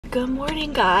Good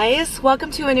morning, guys.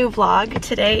 Welcome to a new vlog.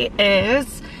 Today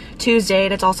is Tuesday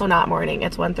and it's also not morning.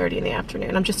 It's 1:30 in the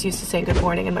afternoon. I'm just used to saying good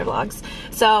morning in my vlogs.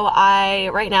 So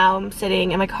right now I'm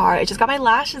sitting in my car. I just got my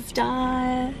lashes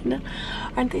done.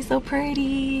 Aren't they so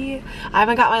pretty? I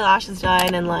haven't got my lashes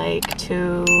done in like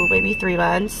 2, maybe 3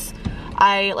 months.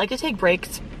 I like to take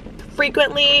breaks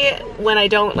frequently when I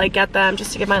don't like get them,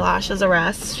 just to give my lashes a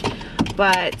rest.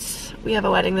 But we have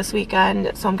a wedding this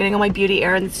weekend, so I'm getting all my beauty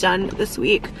errands done this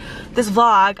week. This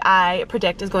vlog I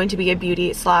predict is going to be a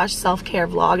beauty / self-care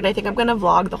vlog, and I think I'm gonna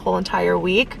vlog the whole entire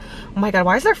week. Oh my god,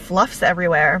 why is there fluffs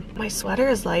everywhere? My sweater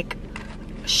is like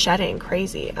shedding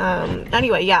crazy.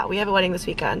 Anyway, yeah, we have a wedding this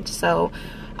weekend, so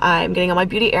I'm getting all my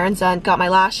beauty errands done. Got my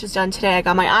lashes done today. I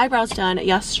got my eyebrows done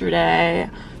yesterday.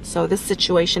 So this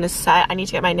situation is set. I need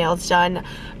to get my nails done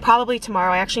probably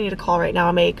tomorrow. I actually need to call right now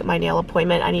and make my nail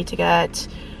appointment. I need to get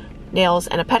nails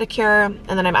and a pedicure,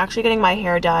 and then I'm actually getting my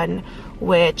hair done,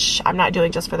 which I'm not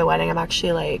doing just for the wedding. I'm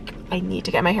actually like, I need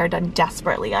to get my hair done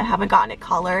desperately. I haven't gotten it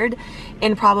colored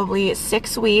in probably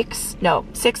 6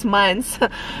 months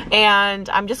and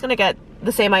I'm just gonna get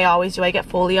the same I always do. I get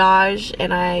foliage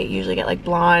and I usually get like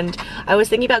blonde. I was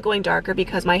thinking about going darker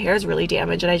because my hair is really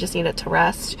damaged and I just need it to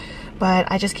rest,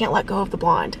 but I just can't let go of the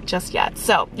blonde just yet.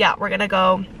 So yeah, we're gonna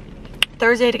go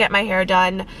Thursday to get my hair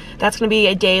done. That's gonna be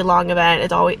a day-long event.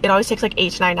 It always takes like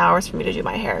 8 to 9 hours for me to do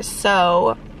my hair.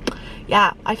 So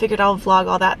yeah, I figured I'll vlog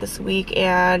all that this week,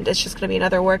 and it's just gonna be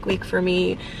another work week for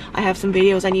me. I have some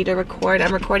videos I need to record.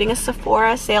 I'm recording a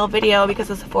Sephora sale video because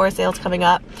the Sephora sale is coming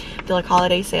up, the like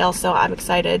holiday sale, so I'm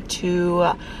excited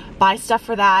to buy stuff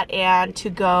for that and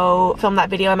to go film that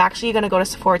video. I'm actually gonna go to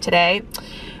Sephora today.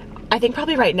 I think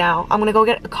probably right now. I'm gonna go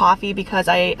get a coffee because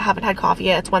I haven't had coffee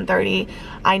yet. It's 1:30.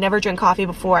 I never drink coffee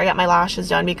before I get my lashes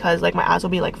done because like my eyes will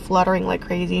be like fluttering like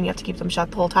crazy and you have to keep them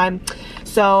shut the whole time.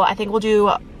 So I think we'll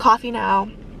do coffee now,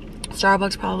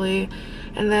 Starbucks probably,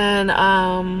 and then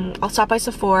I'll stop by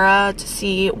Sephora to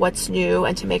see what's new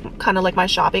and to make kind of like my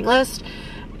shopping list,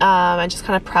 and just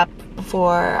kind of prep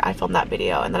before I film that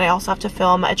video. And then I also have to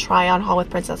film a try-on haul with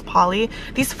Princess Polly.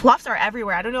 These fluffs are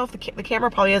everywhere. I don't know if the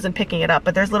camera probably isn't picking it up,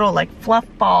 but there's little like fluff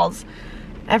balls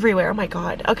everywhere. Oh my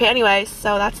god. Okay, anyway,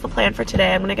 so that's the plan for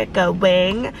today. I'm gonna get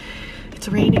going. It's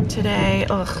raining today.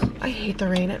 Ugh, I hate the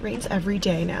rain. It rains every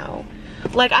day now.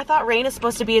 Like, I thought rain is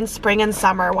supposed to be in spring and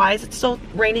summer. Why is it still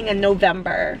raining in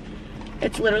November?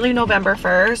 It's literally November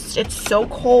 1st. It's so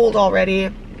cold already.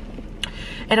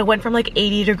 And it went from like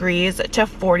 80 degrees to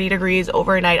 40 degrees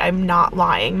overnight. I'm not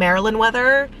lying. Maryland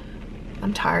weather,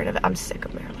 I'm tired of it. I'm sick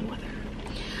of Maryland weather.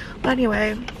 But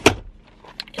anyway,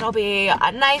 it'll be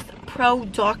a nice,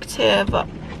 productive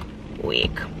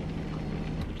week.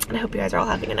 And I hope you guys are all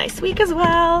having a nice week as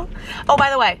well. Oh, by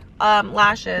the way,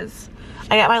 lashes.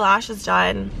 I got my lashes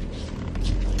done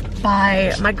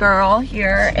by my girl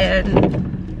here in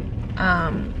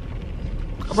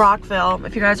Rockville.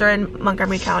 If you guys are in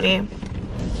Montgomery County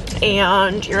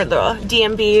and you're in the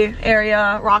DMV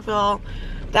area, Rockville,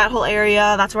 that whole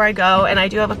area, that's where I go. And I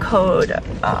do have a code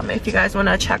if you guys want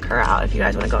to check her out, if you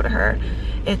guys want to go to her.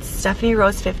 It's Stephanie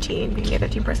Rose 15. You can get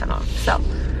 15% off. So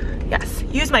yes,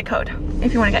 use my code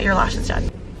if you want to get your lashes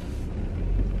done.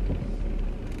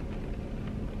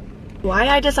 Why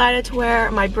I decided to wear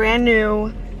my brand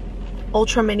new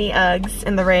Ultra Mini Uggs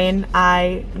in the rain,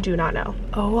 I do not know.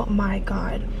 Oh my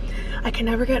god, I can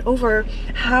never get over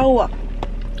how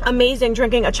amazing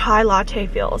drinking a chai latte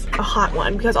feels, a hot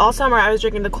one, because all summer I was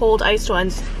drinking the cold iced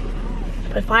ones,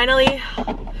 but finally,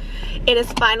 it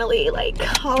is finally like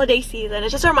holiday season. It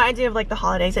just reminds me of like the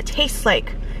holidays. It tastes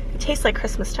like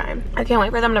Christmas time. I can't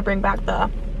wait for them to bring back the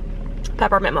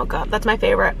peppermint mocha. That's my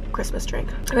favorite Christmas drink.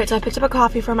 All right, so I picked up a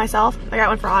coffee for myself. I got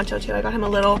one for Anto too. I got him a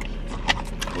little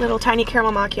tiny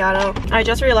caramel macchiato. I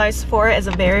just realized Sephora is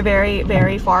a very, very,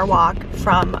 very far walk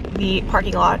from the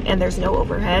parking lot and there's no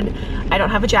overhead. I don't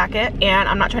have a jacket and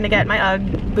I'm not trying to get my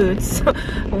Ugg boots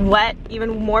wet, even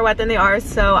more wet than they are.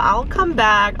 So I'll come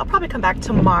back. I'll probably come back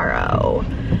tomorrow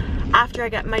after I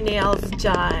get my nails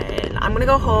done. I'm gonna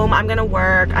go home. I'm gonna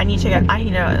work. I need to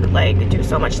like do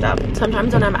so much stuff.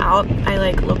 Sometimes when I'm out, I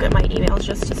like look at my emails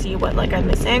just to see what like I'm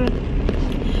missing.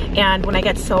 And when I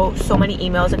get so many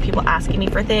emails and people asking me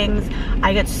for things,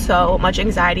 I get so much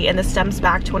anxiety. And this stems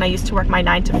back to when I used to work my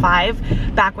 9 to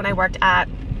 5, back when I worked at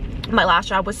my last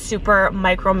job was super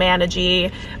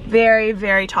micromanagey, very,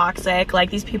 very toxic. Like,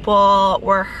 these people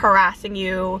were harassing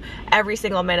you every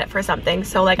single minute for something.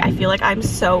 So like, I feel like I'm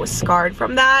so scarred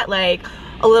from that, like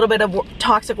a little bit of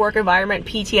toxic work environment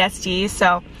PTSD.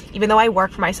 So even though I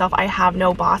work for myself, I have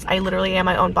no boss. I literally am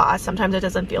my own boss. Sometimes it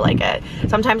doesn't feel like it.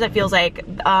 Sometimes it feels like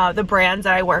the brands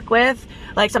that I work with,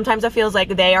 like sometimes it feels like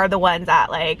they are the ones that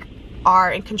like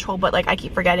are in control, but like I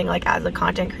keep forgetting, like as a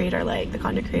content creator, like the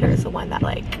content creator is the one that,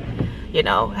 like, you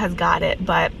know, has got it.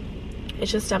 But it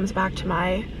just stems back to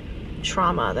my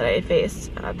trauma that I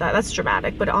faced. That's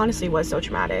dramatic, but it honestly was so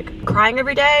traumatic. Crying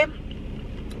every day,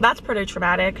 that's pretty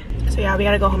traumatic. So yeah, we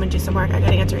gotta go home and do some work. I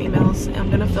gotta answer emails, and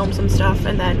I'm gonna film some stuff,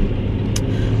 and then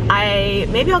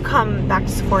maybe I'll come back to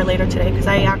Sephora later today, because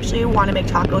I actually want to make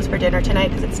tacos for dinner tonight,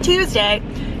 because it's Tuesday,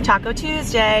 Taco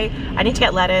Tuesday. I need to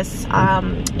get lettuce,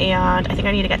 and I think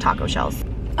I need to get taco shells.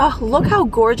 Oh, look how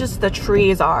gorgeous the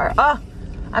trees are. Oh,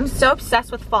 I'm so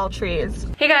obsessed with fall trees.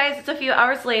 Hey guys, it's a few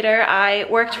hours later. I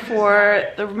worked for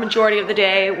the majority of the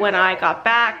day when I got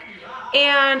back,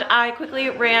 and I quickly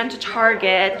ran to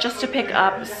Target just to pick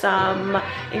up some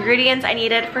ingredients I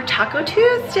needed for Taco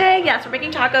Tuesday. Yes, we're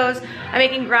making tacos. I'm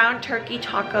making ground turkey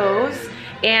tacos,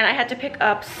 and I had to pick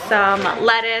up some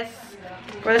lettuce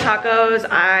for the tacos.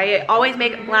 I always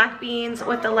make black beans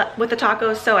with the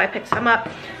tacos, so I picked some up,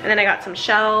 and then I got some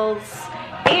shells,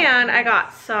 and I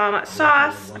got some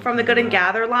sauce from the Good and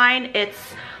Gather line. It's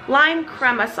lime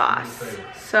crema sauce.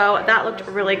 So that looked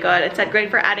really good. It said great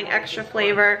for adding extra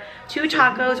flavor to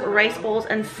tacos, rice bowls,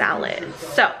 and salads.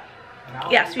 So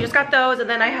yes, we just got those, and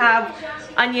then I have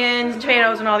onions,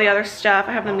 tomatoes, and all the other stuff.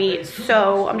 I have the meat,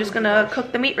 so I'm just gonna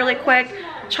cook the meat really quick,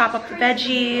 chop up the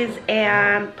veggies,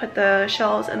 and put the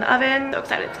shells in the oven. So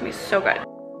excited, it's gonna be so good.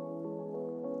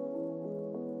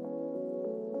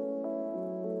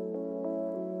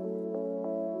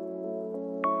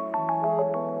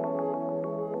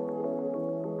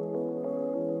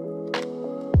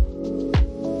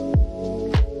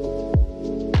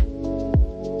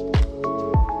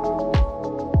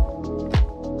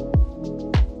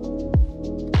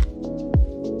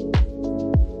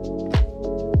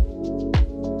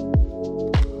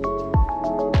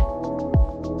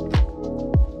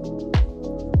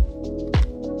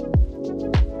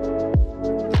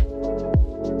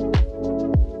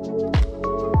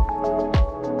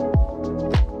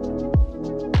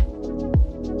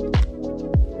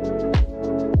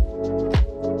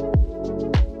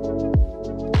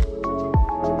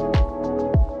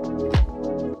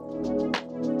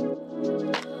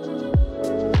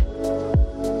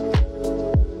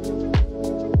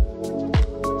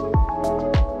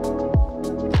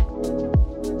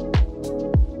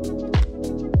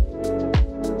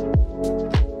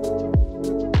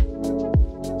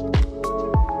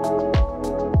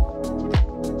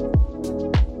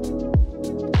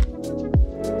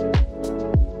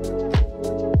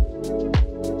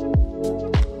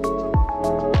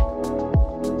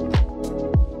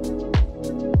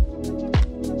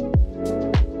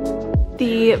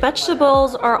 The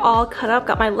vegetables are all cut up.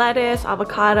 Got my lettuce,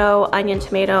 avocado, onion,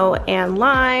 tomato, and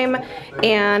lime.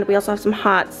 And we also have some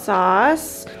hot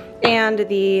sauce and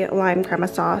the lime crema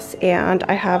sauce. And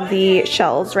I have the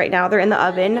shells right now. They're in the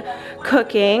oven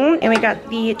cooking. And we got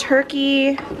the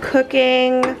turkey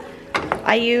cooking.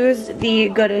 I used the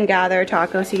Good and Gather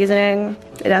taco seasoning.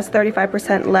 It has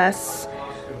 35% less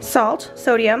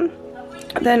sodium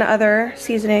than other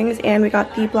seasonings. And we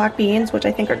got the black beans, which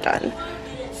I think are done.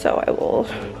 So I will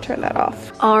turn that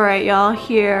off. All right, y'all,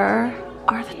 here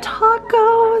are the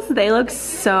tacos. They look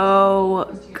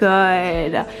so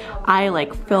good. I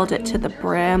like filled it to the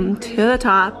brim, to the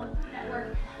top,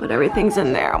 but everything's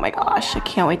in there. Oh my gosh, I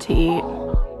can't wait to eat.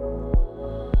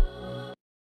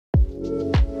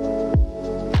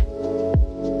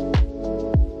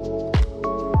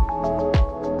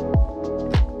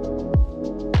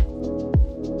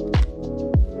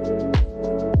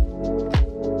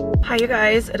 Hi you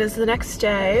guys, it is the next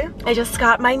day. I just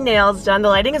got my nails done. The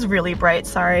lighting is really bright,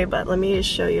 sorry, but let me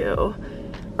show you.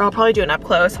 Or I'll probably do an up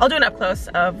close. I'll do an up close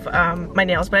of my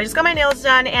nails, but I just got my nails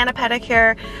done and a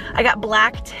pedicure. I got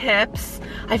black tips.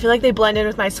 I feel like they blend in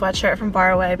with my sweatshirt from far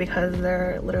away because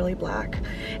they're literally black.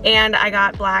 And I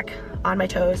got black on my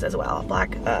toes as well,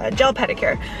 black gel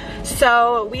pedicure.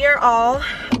 So we are all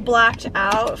blacked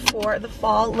out for the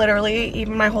fall, literally.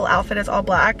 Even my whole outfit is all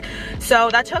black. So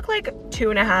that took like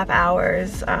 2.5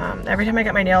 hours. Every time I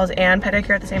get my nails and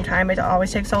pedicure at the same time, it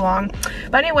always takes so long.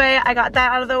 But anyway, I got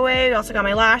that out of the way. We also got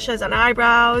my lashes and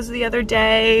eyebrows the other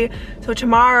day. So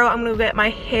tomorrow I'm gonna get my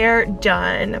hair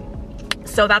done.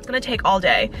 So that's gonna take all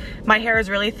day. My hair is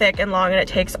really thick and long and it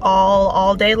takes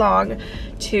all day long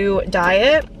to dye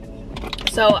it.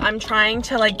 So I'm trying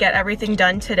to like get everything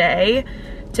done today.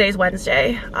 Today's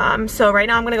Wednesday. So right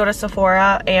now I'm gonna go to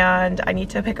Sephora and I need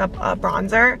to pick up a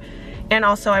bronzer. And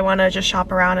also I wanna just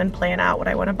shop around and plan out what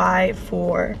I wanna buy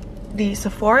for the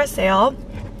Sephora sale.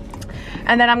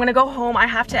 And then I'm gonna go home. I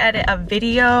have to edit a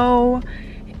video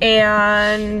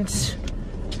and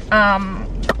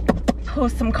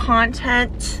post some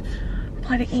content,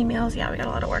 reply to emails. Yeah, we got a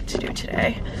lot of work to do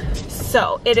today.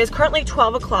 So it is currently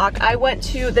 12 o'clock. I went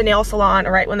to the nail salon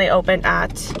right when they opened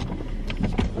at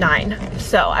 9.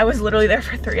 So I was literally there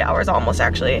for 3 hours almost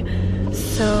actually.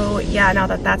 So yeah, now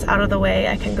that that's out of the way,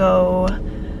 I can go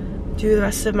do the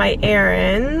rest of my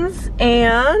errands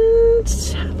and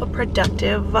have a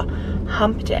productive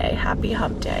hump day. Happy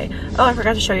hump day. Oh, I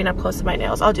forgot to show you an up close of my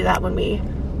nails. I'll do that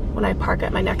when I park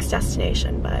at my next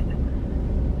destination, but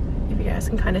if you guys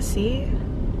can kind of see.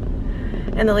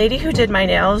 And the lady who did my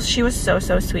nails, she was so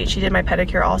sweet. She did my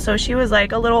pedicure also. She was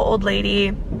like a little old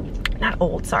lady. Not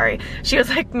old, sorry. She was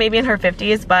like maybe in her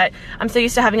 50s, but I'm so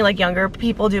used to having like younger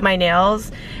people do my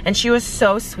nails, and she was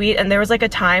so sweet. And there was like a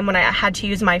time when I had to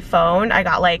use my phone. I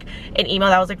got like an email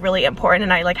that was like really important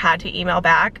and I like had to email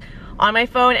back on my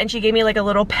phone, and she gave me like a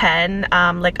little pen,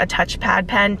 like a touchpad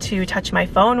pen to touch my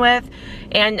phone with.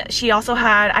 And she also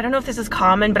had, I don't know if this is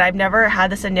common, but I've never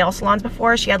had this in nail salons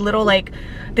before. She had little like,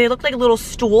 they looked like little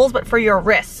stools but for your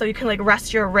wrist, so you can like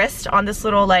rest your wrist on this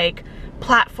little like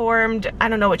platformed, I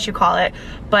don't know what you call it,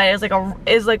 but it was like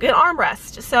an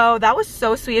armrest. So that was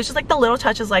so sweet. It's just like the little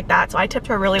touches like that. So I tipped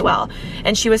her really well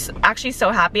and she was actually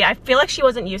so happy. I feel like she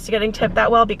wasn't used to getting tipped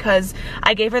that well because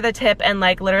I gave her the tip and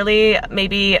like literally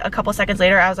maybe a couple seconds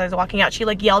later as I was walking out, she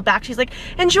like yelled back. She's like,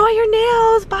 enjoy your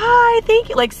nails, bye, thank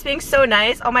you. Like being so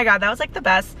nice. Oh my God, that was like the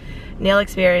best nail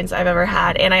experience I've ever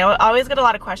had. And I always get a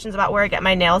lot of questions about where I get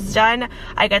my nails done.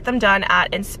 I get them done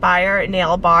at Inspire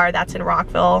Nail Bar. That's in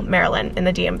Rockville, Maryland in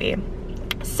the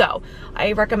DMV. So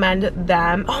I recommend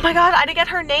them. Oh my God, I didn't get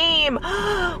her name.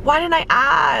 Why didn't I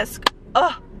ask?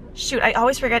 Oh shoot, I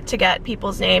always forget to get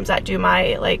people's names that do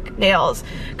my like nails,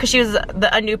 because she was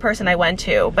a new person I went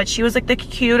to, but she was like the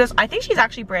cutest. I think she's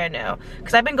actually brand new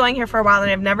because I've been going here for a while and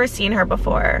I've never seen her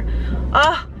before.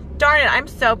 Oh darn it, I'm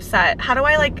so upset. How do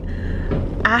I like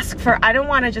ask for, I don't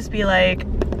want to just be like,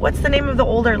 what's the name of the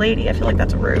older lady? I feel like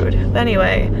that's rude. But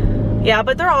anyway, yeah,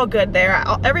 but they're all good there.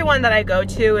 Everyone that I go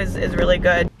to is really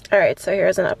good. All right, so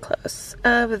here's an up close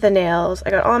of the nails.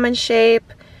 I got almond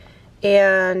shape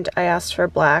and I asked for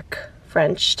black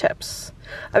French tips.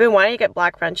 I've been wanting to get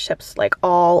black French tips like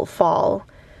all fall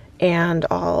and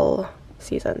all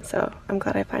season, so I'm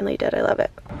glad I finally did. I love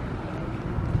it.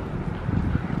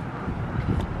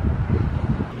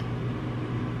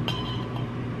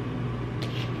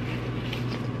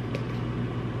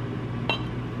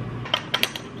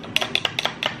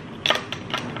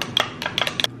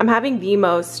 I'm having the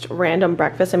most random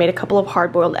breakfast. I made a couple of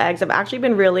hard-boiled eggs. I've actually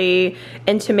been really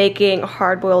into making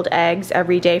hard-boiled eggs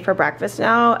every day for breakfast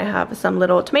now. I have some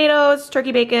little tomatoes,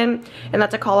 turkey bacon, and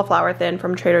that's a cauliflower thin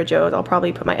from Trader Joe's. I'll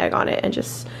probably put my egg on it and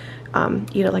just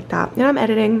eat it like that. And I'm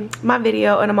editing my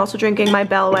video, and I'm also drinking my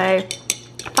Bellway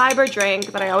fiber drink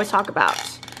that I always talk about.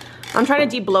 I'm trying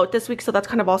to de-bloat this week, so that's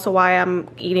kind of also why I'm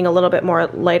eating a little bit more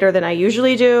lighter than I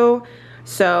usually do.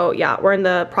 So yeah, we're in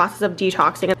the process of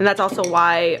detoxing, and that's also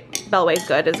why Bellway's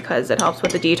good, is because it helps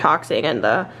with the detoxing and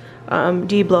the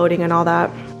de-bloating and all that.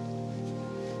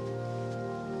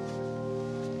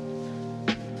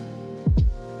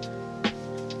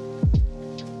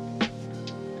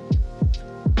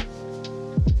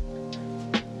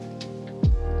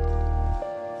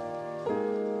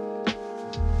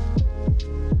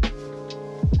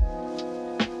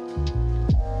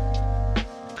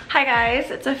 Hi guys,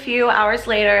 it's a few hours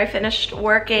later. I finished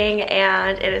working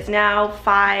and it is now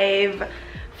 5:08.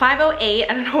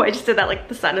 I don't know why I just did that, like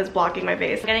the sun is blocking my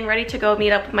face. I'm getting ready to go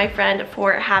meet up with my friend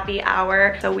for happy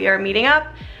hour. So we are meeting up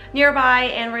nearby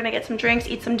and we're gonna get some drinks,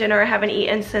 eat some dinner. I haven't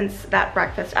eaten since that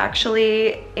breakfast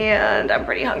actually, and I'm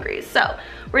pretty hungry. So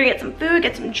we're gonna get some food,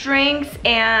 get some drinks,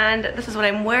 and this is what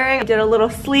I'm wearing. I did a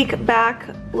little sleek back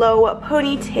low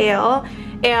ponytail,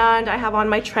 and I have on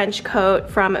my trench coat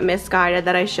from Misguided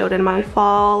that I showed in my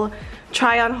fall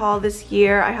try-on haul this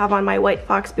year. I have on my White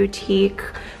Fox Boutique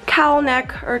cowl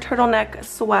neck or turtleneck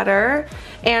sweater,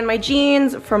 and my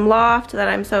jeans from Loft that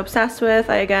I'm so obsessed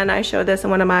with. I showed this in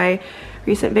one of my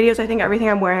recent videos. I think everything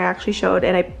I'm wearing I actually showed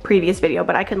in a previous video,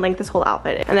 but I can link this whole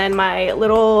outfit. And then my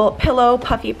little pillow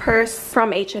puffy purse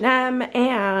from H&M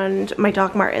and my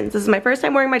Doc Martens. This is my first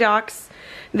time wearing my Docs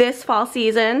this fall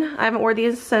season. I haven't worn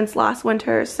these since last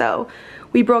winter, so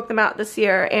we broke them out this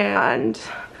year and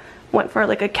went for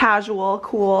like a casual,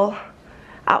 cool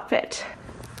outfit.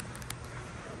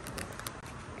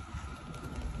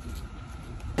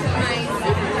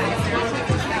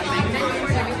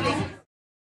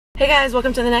 Hey guys,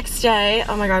 welcome to the next day.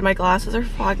 Oh my god, my glasses are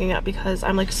fogging up because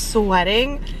I'm like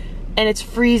sweating and it's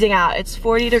freezing out. It's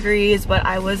 40 degrees, but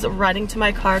I was running to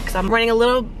my car because I'm running a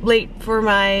little late for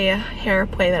my hair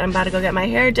appointment. I'm about to go get my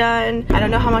hair done. I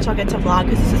don't know how much I'll get to vlog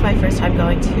because this is my first time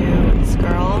going to this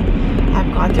girl.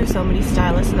 I've gone through so many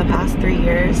stylists in the past 3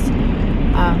 years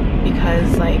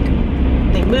because like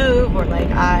they move or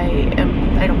like I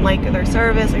don't like their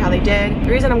service, like how they did. The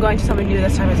reason I'm going to someone new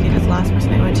this time is because the last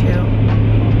person I went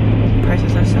to,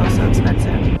 prices are so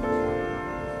expensive.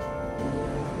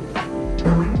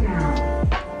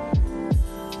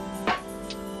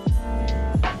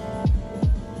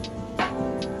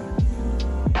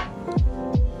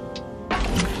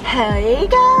 Hey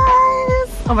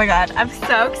guys! Oh my god, I'm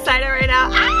so excited right now.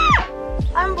 Ah!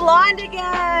 I'm blonde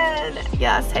again!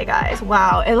 Yes, hey guys.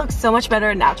 Wow, it looks so much better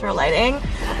in natural lighting.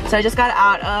 So I just got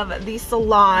out of the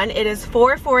salon. It is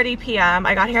 4:40 p.m.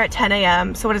 I got here at 10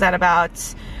 a.m. So what is that, about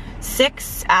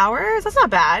 6 hours? That's not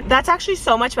bad. That's actually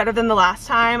so much better than the last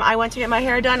time I went to get my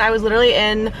hair done. I was literally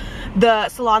in the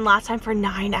salon last time for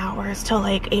 9 hours till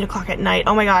like 8 o'clock at night.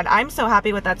 Oh my god, I'm so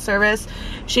happy with that service.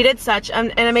 She did such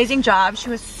an amazing job. She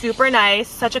was super nice,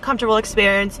 such a comfortable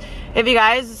experience. If you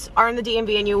guys are in the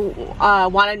DMV and you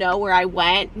want to know where I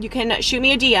went, you can shoot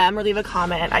me a DM or leave a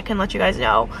comment. I can let you guys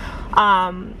know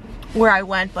where I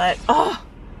went, but oh,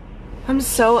 I'm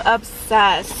so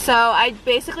obsessed. So I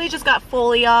basically just got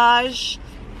foliage,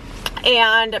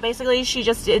 and basically she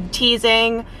just did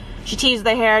teasing. She teased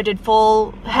the hair, did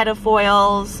full head of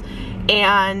foils,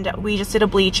 and we just did a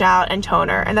bleach out and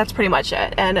toner, and that's pretty much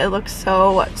it. And it looks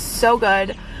so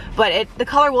good. But the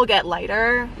color will get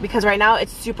lighter because right now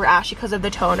it's super ashy because of the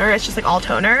toner. It's just like all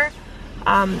toner.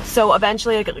 So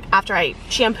eventually, like, after I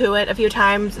shampoo it a few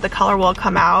times, the color will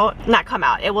come out. Not come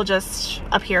out, it will just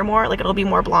appear more, like it'll be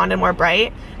more blonde and more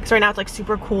bright. Because right now it's like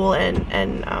super cool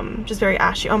and just very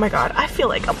ashy. Oh my god, I feel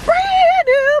like a brand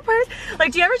new person.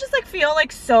 Like, do you ever just like feel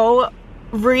like so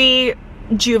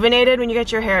rejuvenated when you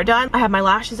get your hair done? I have my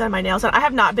lashes on, my nails on. I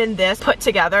have not been this put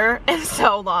together in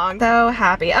so long. So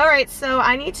happy. All right, so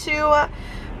I need to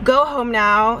go home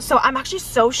now. So I'm actually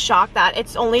so shocked that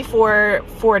it's only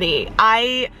 4:40.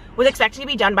 I was expecting to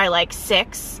be done by like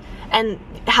 6 and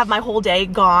have my whole day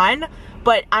gone,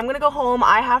 but I'm gonna go home.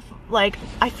 I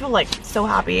feel like so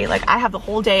happy. Like, I have the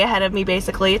whole day ahead of me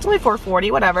basically. It's only 4:40,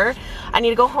 whatever. I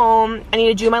need to go home. I need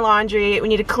to do my laundry. We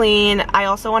need to clean. I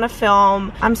also want to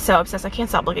film. I'm so obsessed. I can't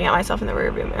stop looking at myself in the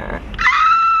rearview mirror.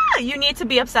 Ah! You need to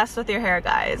be obsessed with your hair,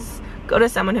 guys. Go to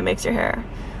someone who makes your hair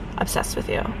obsessed with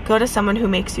you. Go to someone who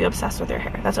makes you obsessed with your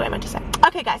hair. That's what I meant to say.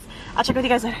 Okay guys, I'll check with you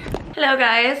guys later. Hello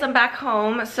guys, I'm back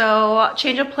home. So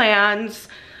change of plans.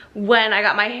 When I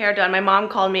got my hair done, my mom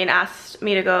called me and asked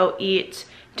me to go eat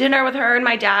dinner with her and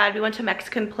my dad. We went to a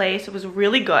Mexican place. It was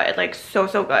really good, like so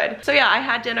good. So yeah, I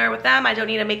had dinner with them. I don't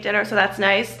need to make dinner, so that's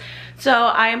nice.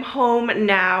 So I'm home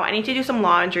now. I need to do some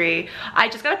laundry. I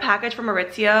just got a package from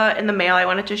ARITZIA in the mail. I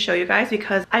wanted to show you guys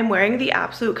because I'm wearing the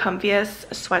absolute comfiest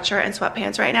sweatshirt and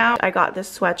sweatpants right now. I got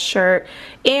this sweatshirt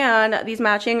and these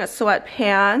matching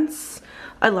sweatpants.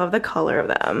 I love the color of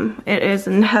them. It is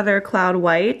in Heather Cloud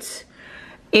White.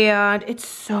 And it's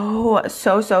so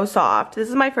soft. This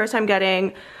is my first time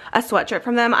getting a sweatshirt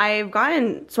from them. I've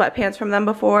gotten sweatpants from them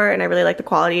before and I really like the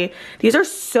quality. These are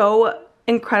so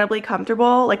incredibly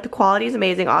comfortable. Like, the quality is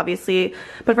amazing, obviously,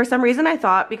 but for some reason I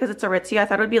thought, because it's ARITZIA, I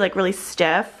thought it would be like really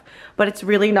stiff, but it's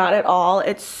really not at all.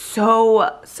 It's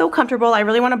so comfortable. I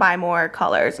really want to buy more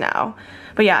colors now.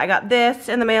 But yeah, I got this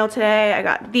in the mail today. I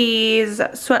got these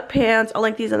sweatpants. I'll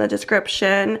link these in the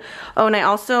description. Oh, and I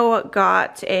also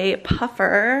got a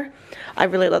puffer. I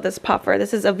really love this puffer.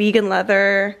 This is a vegan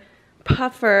leather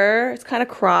puffer. It's kind of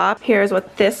cropped. Here's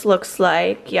what this looks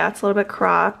like. Yeah, it's a little bit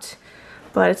cropped,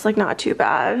 but it's like not too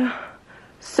bad.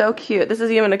 So cute. This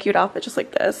is even a cute outfit just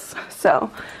like this.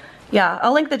 So yeah,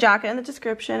 I'll link the jacket in the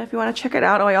description if you want to check it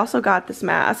out. Oh, I also got this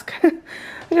mask.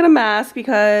 I got a mask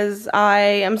because I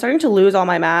am starting to lose all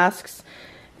my masks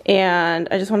and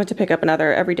I just wanted to pick up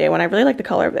another everyday one. I really like the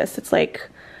color of this. It's like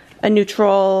a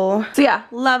neutral. So yeah,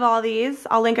 love all these.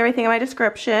 I'll link everything in my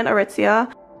description.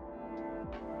 ARITZIA.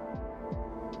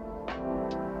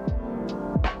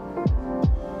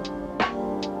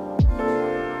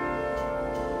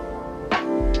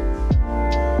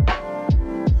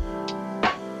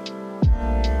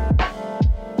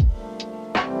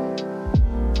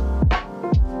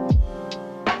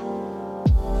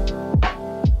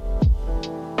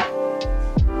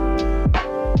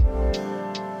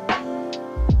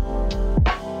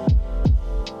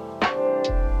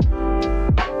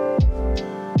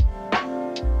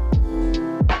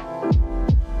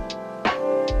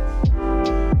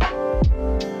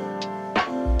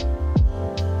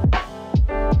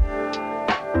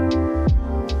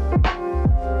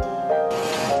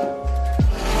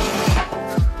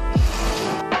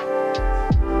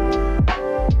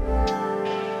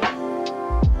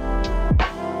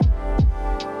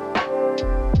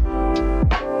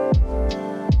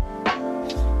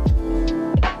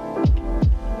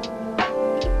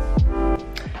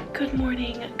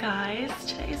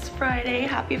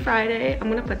 happy Friday. I'm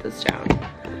gonna put this down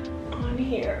on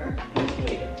here.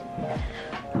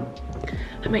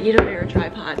 I might need a bigger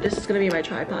tripod. This is gonna be my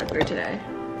tripod for today.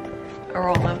 A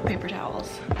roll of paper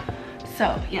towels.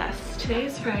 So yes, today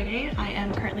is Friday. I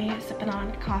am currently sipping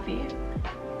on coffee.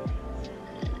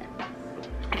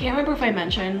 I can't remember if I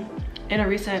mentioned in a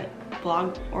recent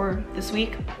vlog or this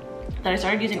week that I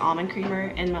started using almond creamer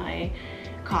in my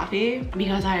coffee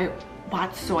because I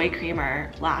bought soy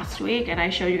creamer last week, and I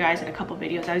showed you guys in a couple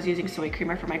videos I was using soy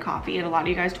creamer for my coffee, and a lot of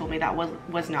you guys told me that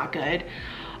was not good.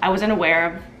 I wasn't aware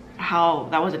of how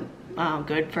that wasn't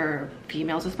good for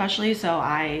females especially, so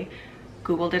I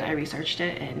googled it, I researched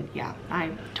it, and yeah,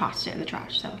 I tossed it in the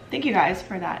trash. So thank you guys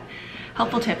for that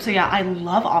helpful tip. So yeah, I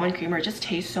love almond creamer. It just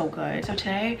tastes so good. So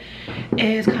today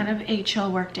is kind of a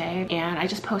chill work day, and I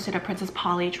just posted a Princess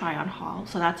Polly try on haul,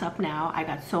 so that's up now. I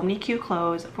got so many cute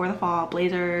clothes for the fall,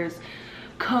 blazers,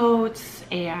 coats,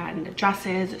 and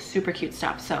dresses, super cute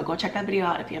stuff. So go check that video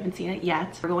out if you haven't seen it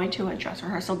yet. We're going to a dress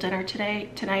rehearsal dinner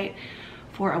tonight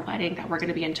for a wedding that we're going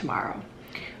to be in tomorrow.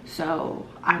 So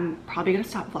I'm probably gonna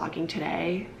stop vlogging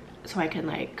today so I can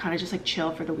like kind of just like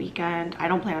chill for the weekend. I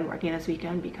don't plan on working this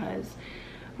weekend because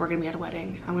we're gonna be at a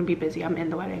wedding. I'm gonna be busy. I'm in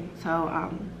the wedding, so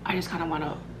I just kind of want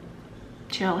to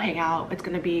chill, hang out. It's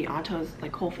gonna be Anto's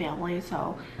like whole family,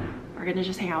 so we're gonna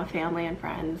just hang out with family and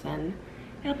friends, and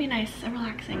it'll be nice and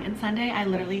relaxing. And Sunday I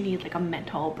literally need like a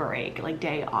mental break, like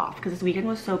day off, because this weekend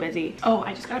was so busy. Oh,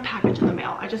 I just got a package in the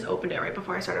mail. I just opened it right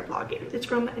before I started vlogging. It's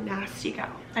from Nasty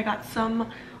Gal. I got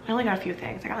some, I only got a few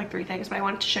things. I got like 3 things, but I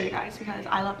wanted to show you guys because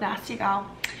I love Nasty Gal,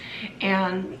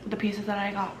 and the pieces that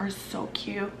I got are so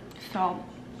cute. So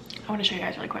I want to show you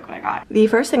guys really quick what I got. The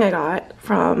first thing I got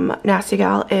from Nasty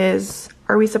Gal is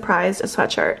Are We Surprised? A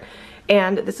sweatshirt.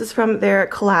 And this is from their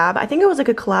collab. I think it was like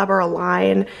a collab or a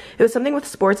line. It was something with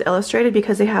Sports Illustrated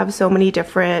because they have so many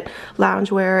different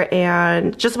loungewear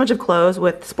and just a bunch of clothes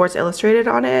with Sports Illustrated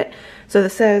on it. So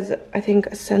this says, I think,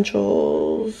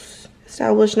 Essentials,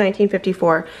 established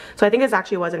 1954. So I think this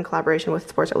actually was in collaboration with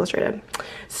Sports Illustrated.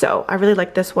 So I really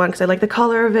like this one because I like the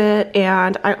color of it,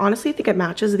 and I honestly think it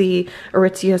matches the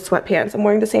ARITZIA sweatpants. I'm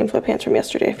wearing the same sweatpants from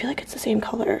yesterday. I feel like it's the same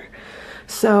color.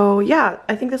 So yeah,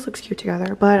 I think this looks cute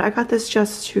together, but I got this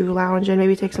just to lounge and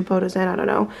maybe take some photos in, I don't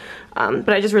know. But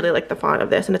I just really like the font of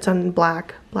this, and it's on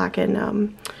black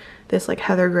and this like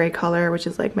heather gray color, which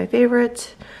is like my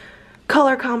favorite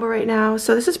color combo right now.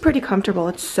 So this is pretty comfortable.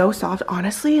 It's so soft.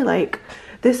 Honestly, like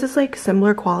this is like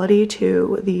similar quality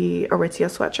to the ARITZIA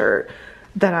sweatshirt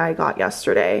that I got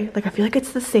yesterday. Like I feel like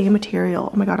it's the same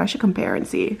material. Oh my god, I should compare and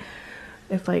see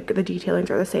if like the detailings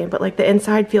are the same, but like the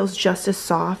inside feels just as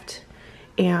soft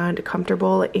and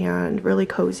comfortable and really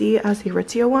cozy as the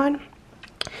ARITZIA one.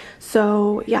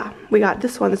 So yeah, we got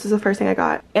this one. This is the first thing I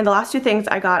got. And the last 2 things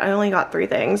I got, I only got 3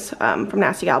 things from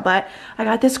Nasty Gal, but I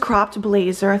got this cropped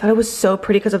blazer. I thought it was so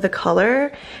pretty because of the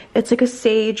color. It's like a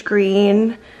sage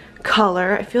green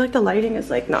color. I feel like the lighting is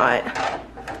like not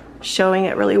showing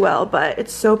it really well, but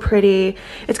it's so pretty.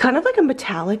 It's kind of like a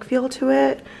metallic feel to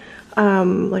it.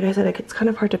 Like I said, it's kind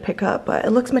of hard to pick up, but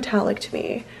it looks metallic to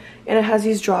me. And it has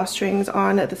these drawstrings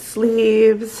on the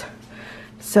sleeves.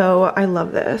 So I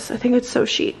love this. I think it's so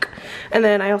chic. And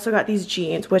then I also got these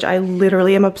jeans, which I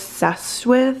literally am obsessed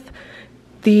with.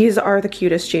 These are the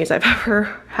cutest jeans I've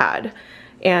ever had.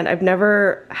 And I've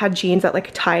never had jeans that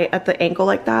like tie at the ankle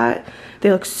like that.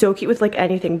 They look so cute with like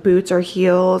anything, boots or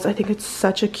heels. I think it's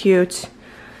such a cute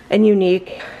and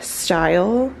unique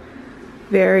style.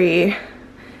 Very,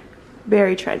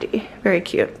 very trendy, very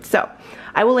cute. So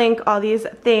I will link all these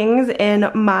things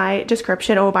in my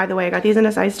description. Oh, by the way, I got these in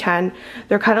a size 10.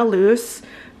 They're kind of loose,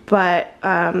 but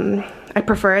I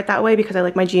prefer it that way because I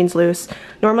like my jeans loose.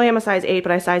 Normally I'm a size 8,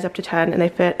 but I size up to 10 and they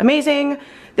fit amazing.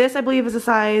 This I believe is a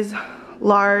size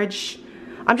large.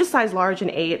 I'm just size large and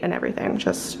 8 and everything,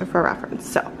 just for reference.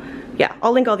 So yeah,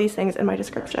 I'll link all these things in my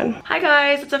description. Hi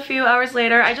guys, it's a few hours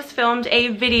later. I just filmed a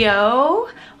video.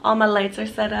 All my lights are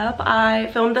set up. I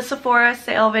filmed the Sephora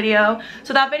sale video.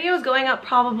 So that video is going up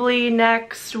probably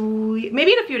next week,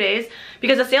 maybe in a few days,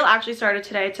 because the sale actually started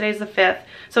today. Today's the 5th.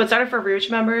 So it started for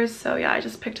Rouge members. So yeah, I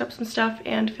just picked up some stuff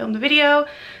and filmed the video.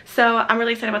 So I'm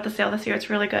really excited about the sale this year. It's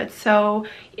really good. So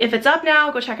if it's up now,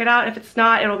 go check it out. If it's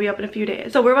not, it'll be up in a few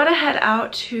days. So we're about to head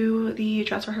out to the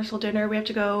dress rehearsal dinner. We have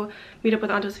to go meet up with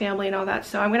Anto's family and all that.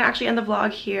 So I'm gonna actually end the vlog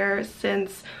here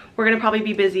since we're gonna probably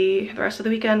be busy the rest of the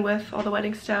weekend with all the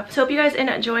wedding stuff. So hope you guys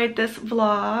enjoyed this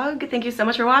vlog. Thank you so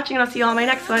much for watching, and I'll see you all in my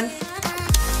next one.